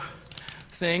Lego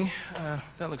thing,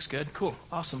 that looks good. Cool.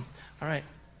 Awesome. All right.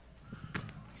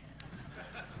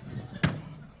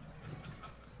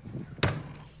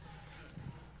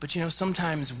 But you know,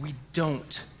 sometimes we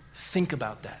don't think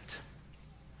about that.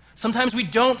 Sometimes we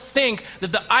don't think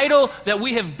that the idol that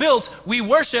we have built, we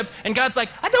worship, and God's like,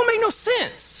 that don't make no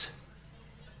sense.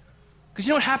 Because you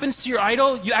know what happens to your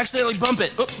idol? You accidentally bump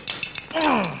it.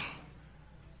 Oh.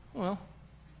 Well,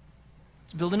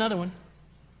 let's build another one.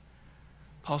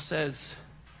 Paul says,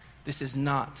 this is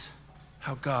not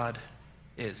how God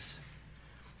is.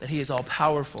 That he is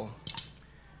all-powerful.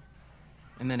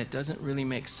 And then it doesn't really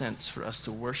make sense for us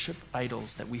to worship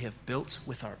idols that we have built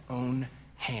with our own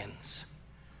hands.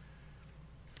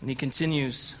 And he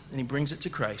continues, and he brings it to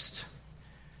Christ.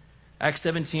 Acts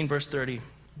 17, verse 30.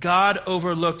 God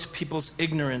overlooked people's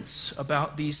ignorance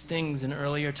about these things in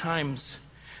earlier times.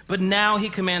 But now he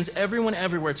commands everyone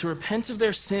everywhere to repent of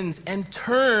their sins and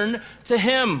turn to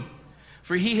him.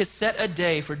 For he has set a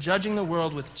day for judging the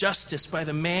world with justice by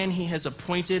the man he has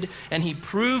appointed, and he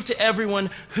proved to everyone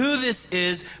who this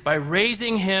is by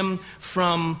raising him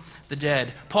from the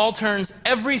dead. Paul turns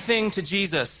everything to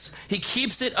Jesus. He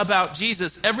keeps it about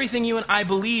Jesus. Everything you and I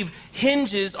believe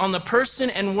hinges on the person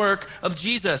and work of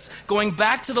Jesus. Going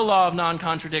back to the law of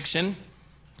non-contradiction,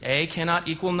 A cannot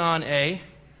equal non-A.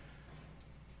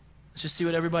 Let's just see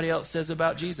what everybody else says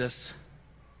about Jesus.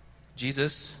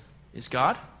 Jesus is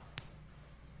God,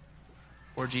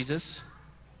 or Jesus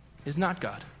is not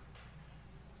God.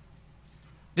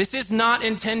 This is not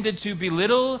intended to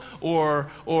belittle or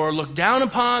look down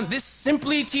upon. This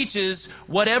simply teaches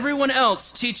what everyone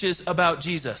else teaches about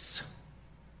Jesus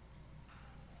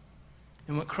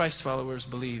and what Christ followers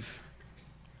believe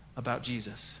about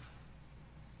Jesus.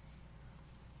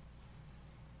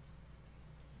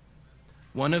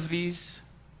 One of these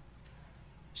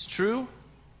is true,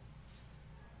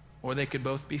 or they could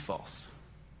both be false.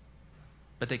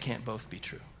 But they can't both be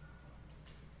true.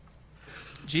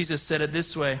 Jesus said it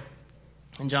this way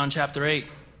in John chapter 8.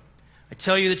 I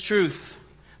tell you the truth,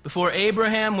 before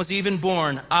Abraham was even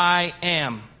born, I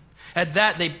am. At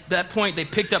that point, they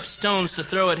picked up stones to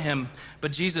throw at him,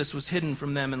 but Jesus was hidden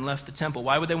from them and left the temple.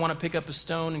 Why would they want to pick up a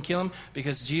stone and kill him?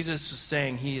 Because Jesus was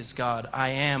saying he is God. I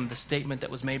am, the statement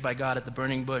that was made by God at the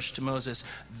burning bush to Moses.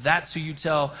 That's who you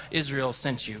tell Israel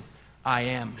sent you. I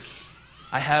am.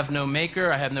 I have no maker,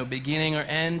 I have no beginning or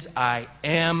end. I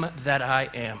am that I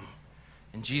am.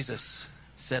 And Jesus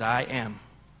said, I am.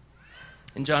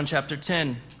 In John chapter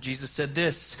 10, Jesus said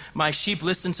this, my sheep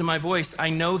listen to my voice. I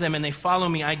know them and they follow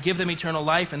me. I give them eternal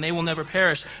life and they will never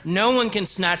perish. No one can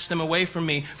snatch them away from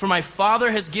me. For my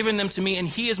Father has given them to me and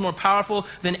he is more powerful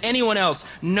than anyone else.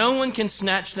 No one can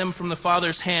snatch them from the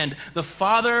Father's hand. The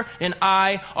Father and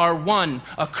I are one.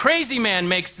 A crazy man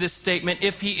makes this statement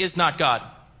if he is not God.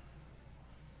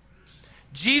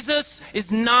 Jesus is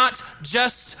not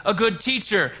just a good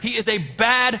teacher. He is a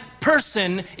bad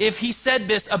person if he said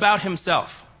this about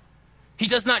himself. He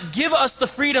does not give us the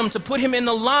freedom to put him in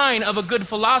the line of a good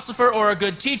philosopher or a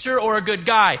good teacher or a good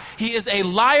guy. He is a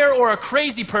liar or a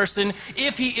crazy person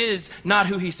if he is not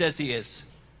who he says he is.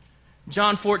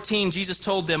 John 14, Jesus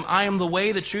told them, I am the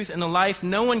way, the truth, and the life.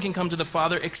 No one can come to the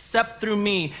Father except through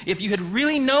me. If you had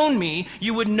really known me,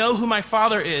 you would know who my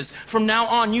Father is. From now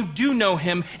on, you do know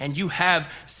him, and you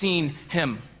have seen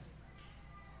him.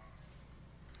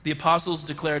 The apostles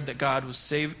declared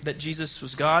that Jesus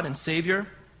was God and Savior.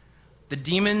 The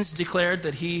demons declared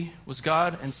that he was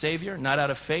God and Savior, not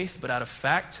out of faith, but out of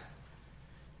fact.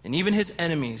 And even his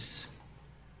enemies,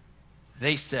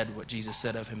 they said what Jesus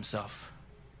said of himself.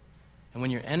 And when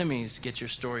your enemies get your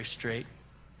story straight,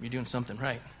 you're doing something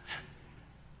right.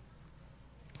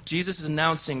 Jesus is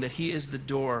announcing that he is the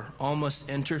door all must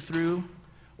enter through,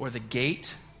 or the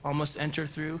gate all must enter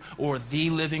through, or the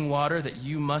living water that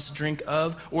you must drink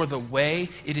of, or the way.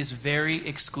 It is very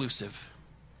exclusive.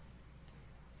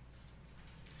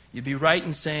 You'd be right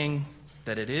in saying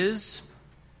that it is,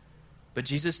 but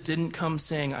Jesus didn't come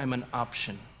saying, I'm an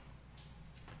option.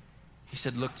 He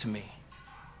said, look to me.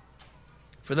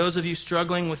 For those of you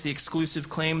struggling with the exclusive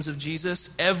claims of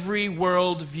Jesus, every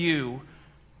worldview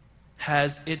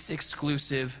has its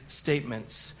exclusive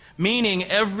statements. Meaning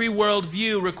every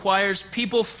worldview requires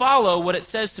people follow what it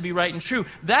says to be right and true.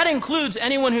 That includes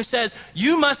anyone who says,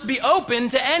 you must be open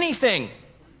to anything.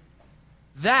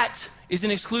 That is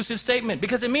an exclusive statement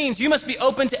because it means you must be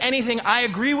open to anything I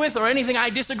agree with or anything I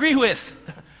disagree with.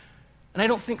 And I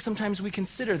don't think sometimes we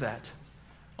consider that.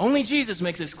 Only Jesus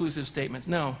makes exclusive statements.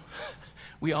 No.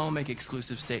 We all make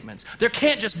exclusive statements. There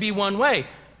can't just be one way.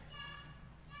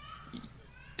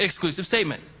 Exclusive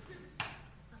statement.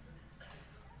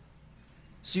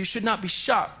 So you should not be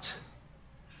shocked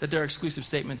that there are exclusive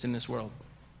statements in this world.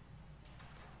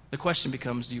 The question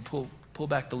becomes, do you pull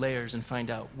back the layers and find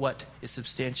out what is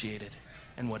substantiated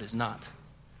and what is not?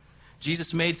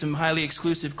 Jesus made some highly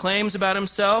exclusive claims about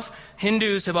himself.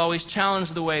 Hindus have always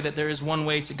challenged the way that there is one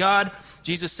way to God.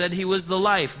 Jesus said he was the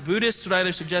life. Buddhists would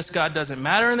either suggest God doesn't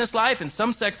matter in this life, and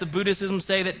some sects of Buddhism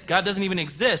say that God doesn't even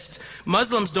exist.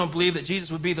 Muslims don't believe that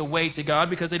Jesus would be the way to God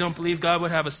because they don't believe God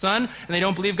would have a son, and they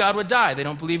don't believe God would die. They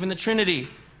don't believe in the Trinity.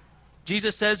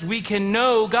 Jesus says we can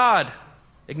know God.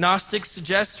 Agnostics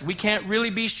suggest we can't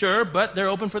really be sure, but they're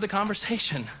open for the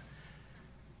conversation.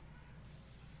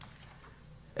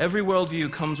 Every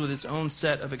worldview comes with its own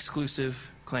set of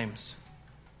exclusive claims.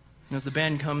 As the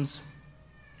band comes,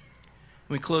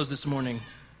 We close this morning.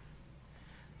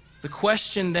 The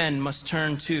question then must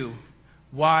turn to,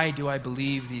 why do I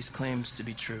believe these claims to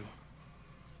be true?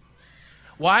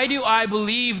 Why do I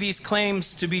believe these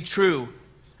claims to be true?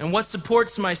 And what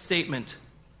supports my statement?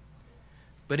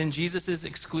 But in Jesus'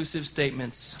 exclusive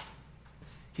statements,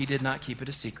 he did not keep it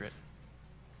a secret.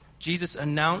 Jesus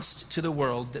announced to the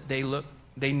world that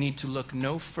they need to look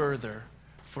no further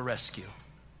for rescue.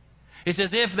 It's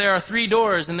as if there are 3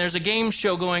 doors and there's a game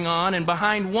show going on, and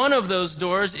behind one of those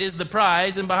doors is the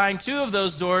prize, and behind 2 of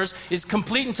those doors is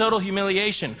complete and total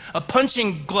humiliation. A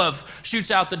punching glove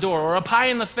shoots out the door, or a pie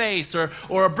in the face, or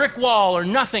a brick wall, or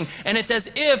nothing. And it's as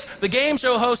if the game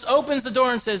show host opens the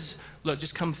door and says, look,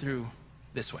 just come through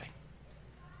this way.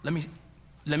 Let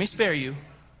me spare you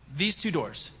these 2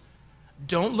 doors.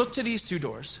 Don't look to these 2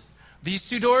 doors. These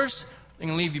 2 doors, they're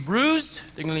going to leave you bruised,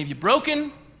 they're going to leave you broken, they're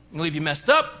going to leave you messed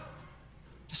up.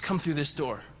 Just come through this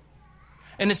door.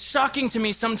 And it's shocking to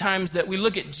me sometimes that we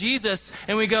look at Jesus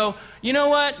and we go, you know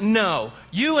what? No.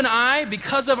 You and I,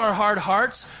 because of our hard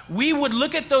hearts, we would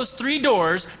look at those 3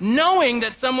 doors knowing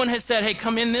that someone has said, hey,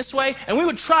 come in this way, and we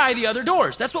would try the other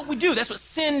doors. That's what we do. That's what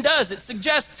sin does. It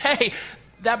suggests, hey,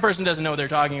 that person doesn't know what they're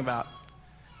talking about.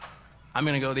 I'm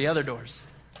going to go the other doors.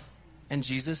 And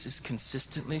Jesus is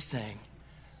consistently saying,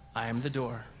 I am the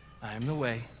door. I am the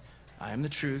way. I am the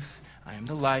truth. I am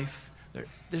the life.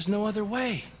 There's no other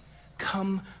way.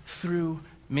 Come through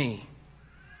me.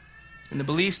 And the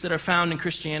beliefs that are found in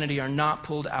Christianity are not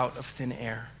pulled out of thin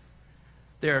air.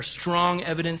 There are strong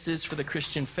evidences for the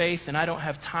Christian faith, and I don't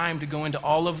have time to go into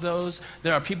all of those.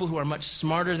 There are people who are much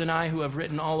smarter than I who have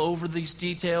written all over these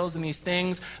details and these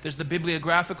things. There's the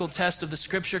bibliographical test of the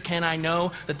Scripture. Can I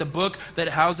know that the book that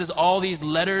houses all these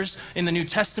letters in the New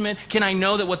Testament, can I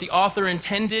know that what the author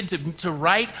intended to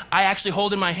write, I actually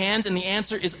hold in my hands? And the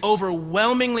answer is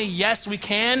overwhelmingly yes, we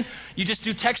can. You just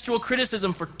do textual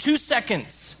criticism for 2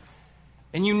 seconds.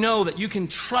 And you know that you can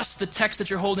trust the text that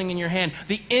you're holding in your hand.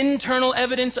 The internal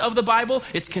evidence of the Bible,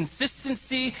 its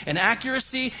consistency and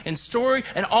accuracy and story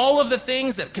and all of the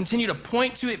things that continue to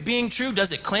point to it being true.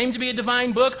 Does it claim to be a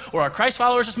divine book, or are Christ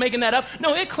followers just making that up?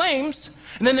 No, it claims.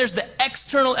 And then there's the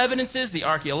external evidences, the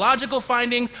archaeological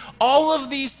findings, all of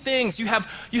these things. You have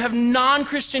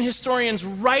non-Christian historians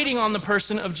writing on the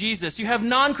person of Jesus. You have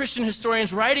non-Christian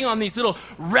historians writing on these little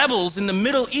rebels in the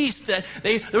Middle East.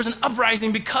 There was an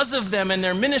uprising because of them and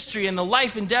their ministry and the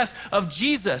life and death of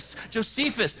Jesus.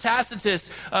 Josephus, Tacitus,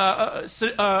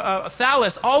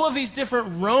 Thallus, all of these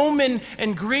different Roman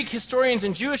and Greek historians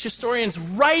and Jewish historians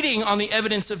writing on the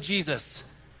evidence of Jesus.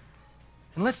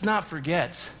 And let's not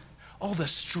forget all the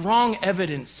strong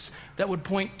evidence that would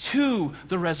point to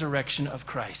the resurrection of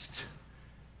Christ.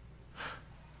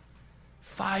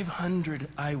 500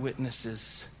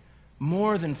 eyewitnesses,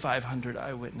 more than 500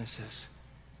 eyewitnesses.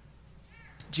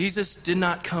 Jesus did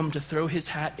not come to throw his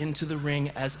hat into the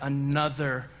ring as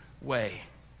another way.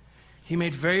 He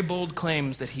made very bold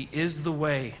claims that he is the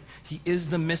way. He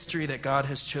is the mystery that God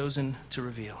has chosen to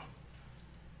reveal.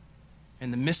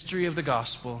 And the mystery of the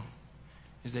gospel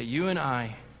is that you and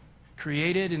I,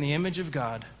 created in the image of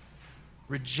God,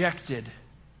 rejected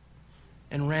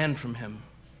and ran from him,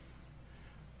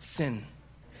 sin.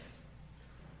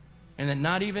 And that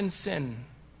not even sin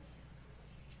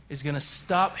is going to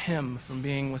stop him from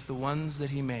being with the ones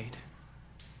that he made.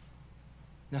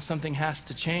 Now something has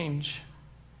to change.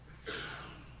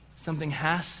 Something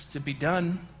has to be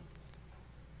done.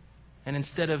 And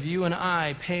instead of you and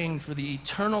I paying for the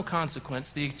eternal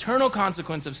consequence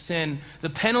of sin, the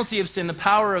penalty of sin, the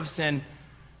power of sin,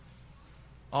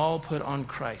 all put on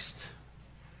Christ,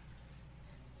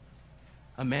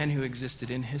 a man who existed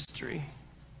in history,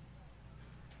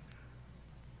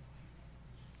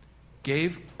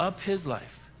 gave up his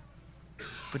life,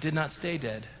 but did not stay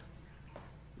dead,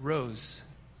 rose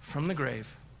from the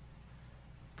grave,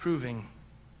 proving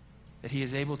that he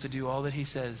is able to do all that he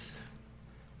says,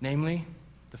 namely,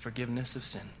 the forgiveness of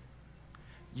sin.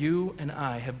 You and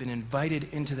I have been invited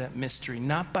into that mystery,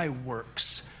 not by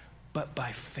works, but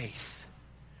by faith.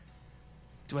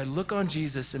 Do I look on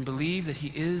Jesus and believe that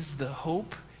he is the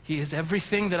hope? He is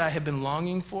everything that I have been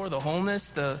longing for, the wholeness,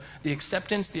 the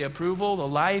acceptance, the approval, the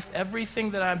life,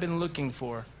 everything that I've been looking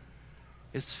for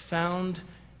is found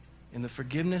in the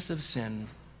forgiveness of sin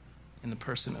in the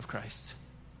person of Christ.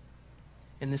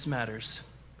 And this matters.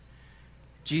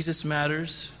 Jesus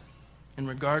matters, and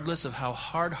regardless of how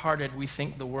hard-hearted we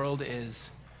think the world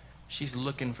is, she's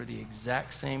looking for the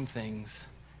exact same things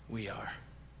we are.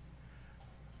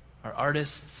 Our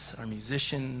artists, our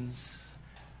musicians,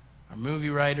 our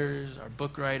movie writers, our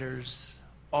book writers,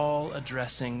 all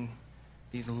addressing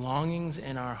these longings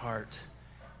in our heart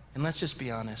And let's just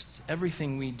be honest.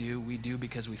 Everything we do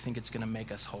because we think it's going to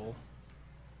make us whole.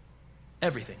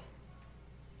 Everything.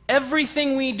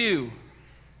 Everything we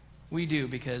do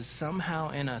because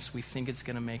somehow in us we think it's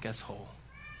going to make us whole.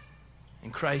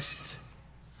 And Christ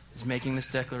is making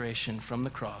this declaration from the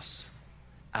cross,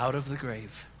 out of the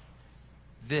grave.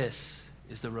 This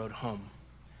is the road home.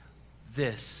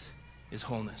 This is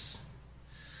wholeness.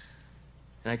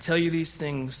 And I tell you these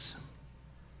things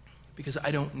because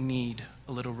I don't need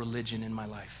a little religion in my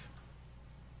life.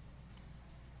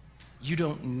 You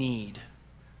don't need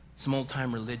some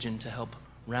old-time religion to help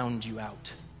round you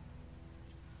out.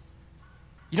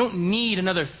 You don't need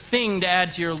another thing to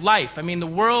add to your life. I mean, the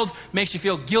world makes you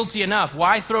feel guilty enough.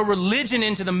 Why throw religion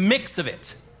into the mix of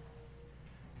it?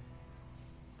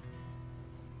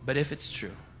 But if it's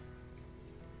true,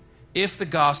 if the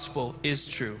gospel is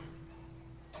true,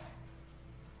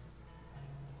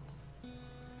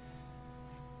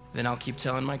 then I'll keep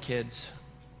telling my kids.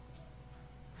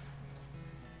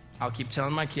 I'll keep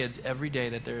telling my kids every day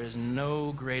that there is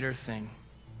no greater thing.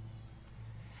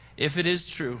 If it is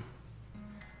true,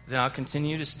 then I'll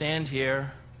continue to stand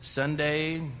here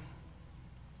Sunday,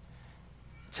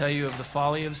 tell you of the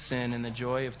folly of sin and the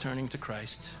joy of turning to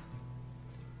Christ.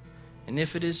 And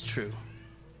if it is true,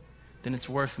 then it's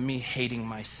worth me hating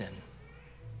my sin.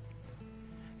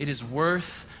 It is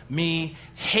worth me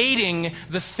hating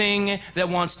the thing that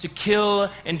wants to kill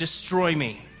and destroy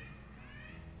me.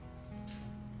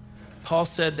 Paul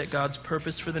said that God's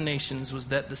purpose for the nations was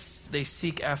that they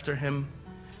seek after him,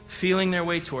 feeling their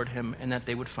way toward him, and that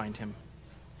they would find him,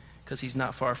 because he's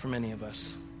not far from any of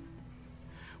us.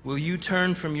 Will you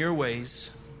turn from your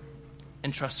ways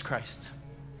and trust Christ?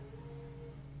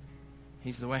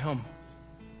 He's the way home.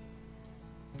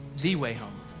 The way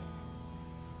home.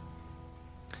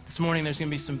 This morning there's going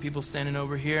to be some people standing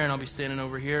over here, and I'll be standing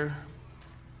over here.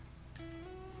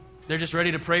 They're just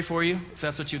ready to pray for you, if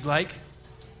that's what you'd like.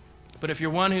 But if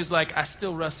you're one who's like, I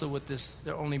still wrestle with this,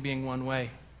 there only being one way,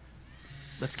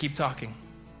 let's keep talking.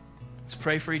 Let's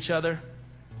pray for each other.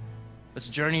 Let's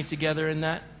journey together in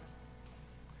that.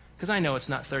 Because I know it's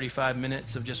not 35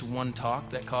 minutes of just one talk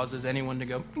that causes anyone to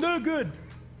go, no, good.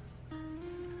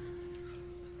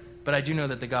 But I do know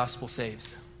that the gospel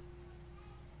saves.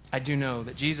 I do know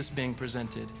that Jesus being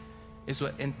presented is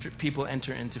what people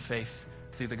enter into faith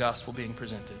through the gospel being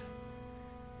presented.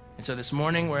 And so this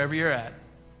morning, wherever you're at,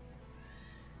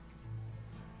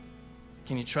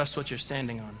 can you trust what you're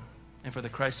standing on? And for the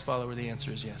Christ follower, the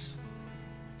answer is yes.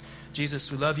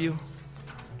 Jesus, we love you.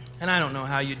 And I don't know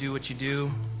how you do what you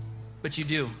do, but you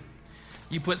do.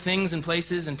 You put things and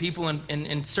places and people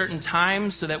in certain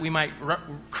times so that we might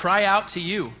cry out to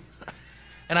you.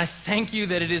 And I thank you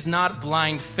that it is not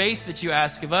blind faith that you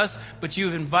ask of us, but you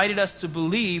have invited us to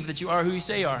believe that you are who you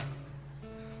say you are.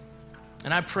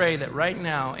 And I pray that right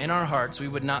now in our hearts we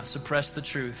would not suppress the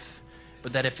truth,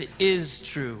 but that if it is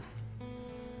true,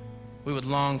 we would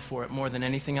long for it more than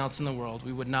anything else in the world.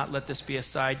 We would not let this be a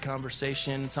side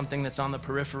conversation, something that's on the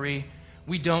periphery.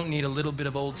 We don't need a little bit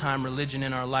of old-time religion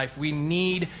in our life. We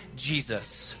need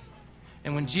Jesus.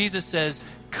 And when Jesus says,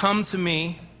 come to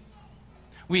me,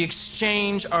 we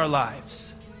exchange our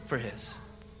lives for his,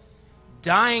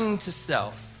 dying to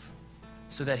self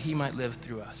so that he might live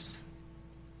through us.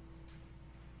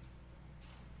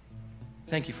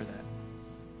 Thank you for that.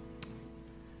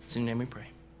 It's in your name we pray.